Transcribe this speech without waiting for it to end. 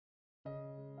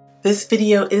This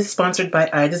video is sponsored by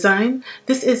iDesign.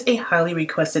 This is a highly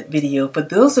requested video for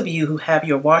those of you who have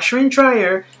your washer and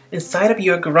dryer inside of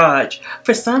your garage.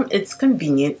 For some, it's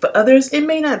convenient. For others, it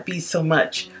may not be so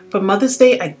much. For Mother's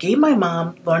Day, I gave my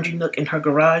mom Laundry Nook in her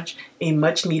garage a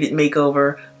much needed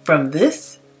makeover from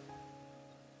this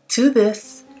to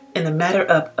this in a matter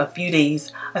of a few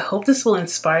days. I hope this will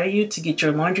inspire you to get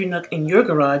your Laundry Nook in your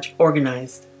garage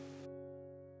organized.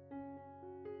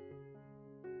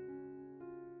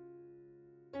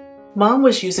 Mom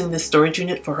was using this storage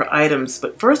unit for her items,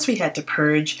 but first we had to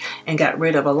purge and got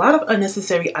rid of a lot of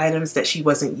unnecessary items that she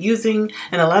wasn't using,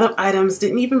 and a lot of items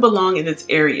didn't even belong in its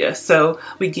area, so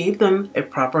we gave them a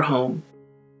proper home.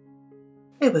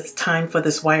 It was time for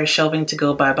this wire shelving to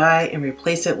go bye-bye and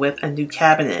replace it with a new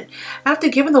cabinet. After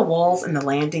giving the walls and the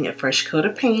landing a fresh coat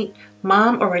of paint,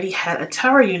 Mom already had a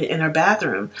tower unit in her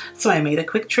bathroom, so I made a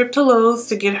quick trip to Lowe's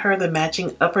to get her the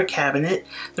matching upper cabinet.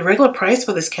 The regular price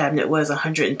for this cabinet was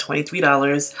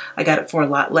 $123. I got it for a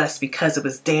lot less because it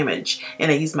was damaged,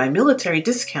 and I used my military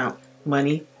discount,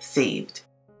 money saved.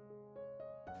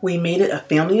 We made it a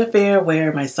family affair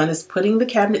where my son is putting the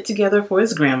cabinet together for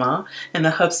his grandma and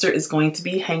the hubster is going to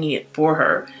be hanging it for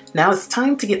her. Now it's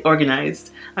time to get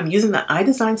organized. I'm using the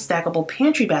iDesign stackable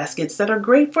pantry baskets that are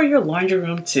great for your laundry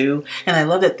room too, and I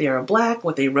love that they are black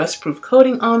with a rust-proof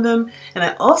coating on them, and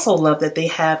I also love that they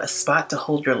have a spot to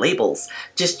hold your labels.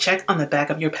 Just check on the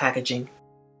back of your packaging.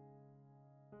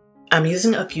 I'm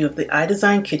using a few of the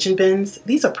iDesign kitchen bins.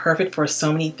 These are perfect for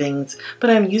so many things, but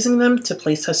I'm using them to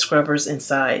place her scrubbers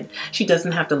inside. She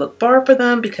doesn't have to look far for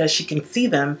them because she can see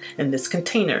them in this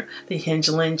container. The hinge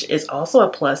linge is also a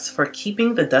plus for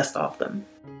keeping the dust off them.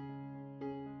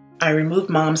 I removed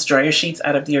Mom's dryer sheets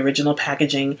out of the original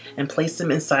packaging and placed them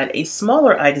inside a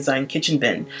smaller iDesign kitchen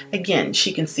bin. Again,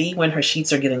 she can see when her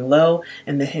sheets are getting low,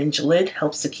 and the hinge lid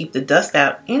helps to keep the dust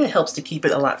out and it helps to keep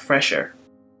it a lot fresher.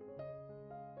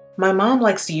 My mom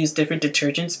likes to use different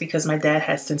detergents because my dad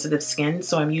has sensitive skin,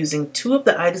 so I'm using 2 of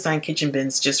the iDesign kitchen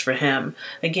bins just for him.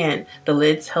 Again, the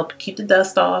lids help keep the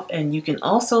dust off and you can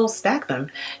also stack them.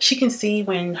 She can see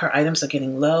when her items are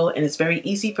getting low and it's very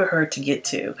easy for her to get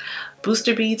to.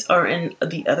 Booster beads are in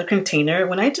the other container.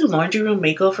 When I do laundry room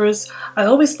makeovers, I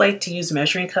always like to use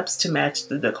measuring cups to match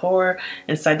the decor.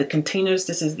 Inside the containers,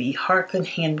 this is the Hearth and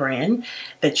Hand brand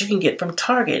that you can get from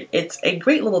Target. It's a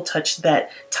great little touch that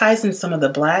ties in some of the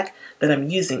black that I'm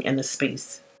using in the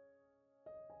space.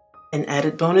 An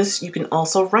added bonus, you can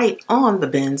also write on the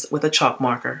bins with a chalk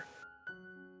marker.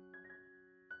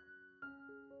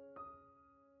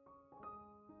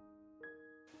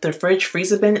 The fridge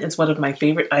freezer bin is one of my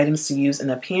favorite items to use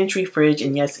in a pantry, fridge,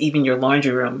 and yes, even your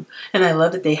laundry room. And I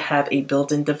love that they have a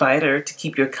built-in divider to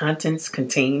keep your contents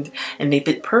contained, and they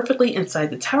fit perfectly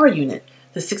inside the tower unit.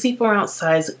 The 64-ounce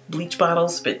size bleach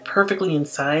bottles fit perfectly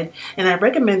inside, and I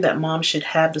recommend that Mom should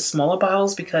have the smaller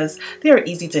bottles because they are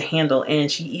easy to handle,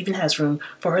 and she even has room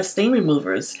for her stain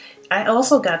removers. I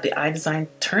also got the iDesign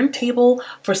turntable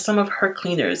for some of her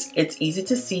cleaners. It's easy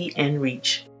to see and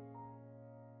reach.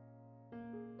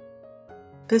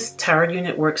 This tower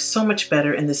unit works so much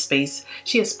better in this space.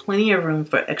 She has plenty of room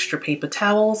for extra paper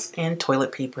towels and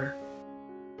toilet paper.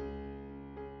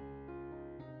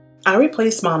 I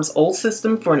replaced Mom's old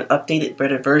system for an updated,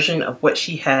 better version of what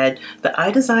she had. The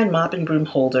iDesign mop and broom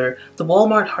holder. The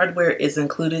Walmart hardware is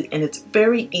included and it's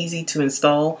very easy to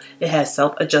install. It has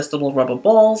self-adjustable rubber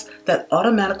balls that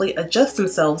automatically adjust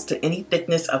themselves to any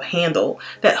thickness of handle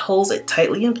that holds it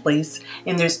tightly in place,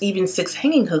 and there's even 6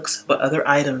 hanging hooks for other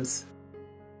items.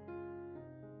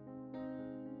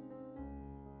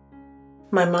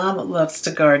 My mom loves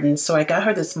to garden, so I got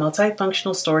her this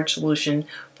multifunctional storage solution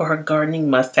for her gardening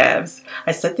must-haves.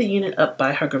 I set the unit up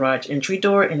by her garage entry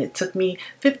door and it took me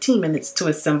 15 minutes to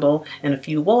assemble, and a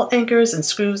few wall anchors and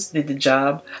screws did the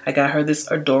job. I got her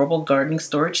this adorable gardening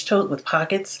storage tote with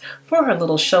pockets for her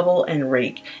little shovel and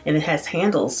rake, and it has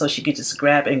handles so she could just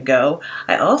grab and go.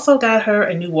 I also got her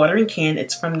a new watering can.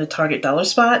 It's from the Target Dollar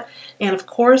Spot, and of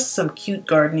course some cute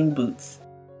gardening boots.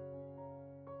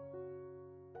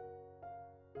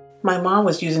 My mom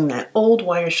was using that old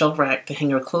wire shelf rack to hang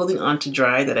her clothing on to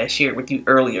dry that I shared with you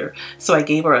earlier, so I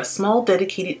gave her a small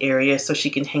dedicated area so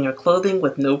she can hang her clothing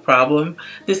with no problem.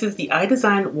 This is the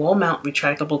iDesign wall mount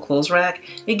retractable clothes rack.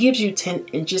 It gives you 10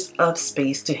 inches of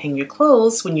space to hang your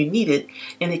clothes when you need it,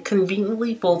 and it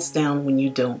conveniently folds down when you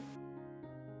don't.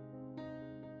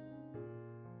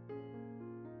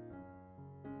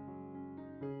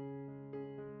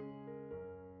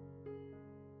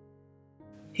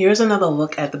 Here's another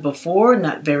look at the before,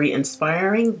 not very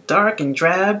inspiring, dark and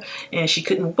drab, and she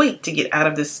couldn't wait to get out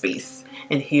of this space.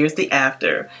 and here's the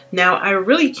after. Now, I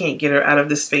really can't get her out of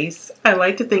this space. I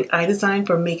like to thank iDesign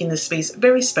for making this space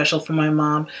very special for my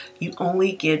mom. You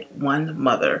only get one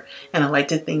mother. And I'd like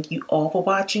to thank you all for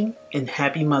watching, and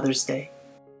happy Mother's Day.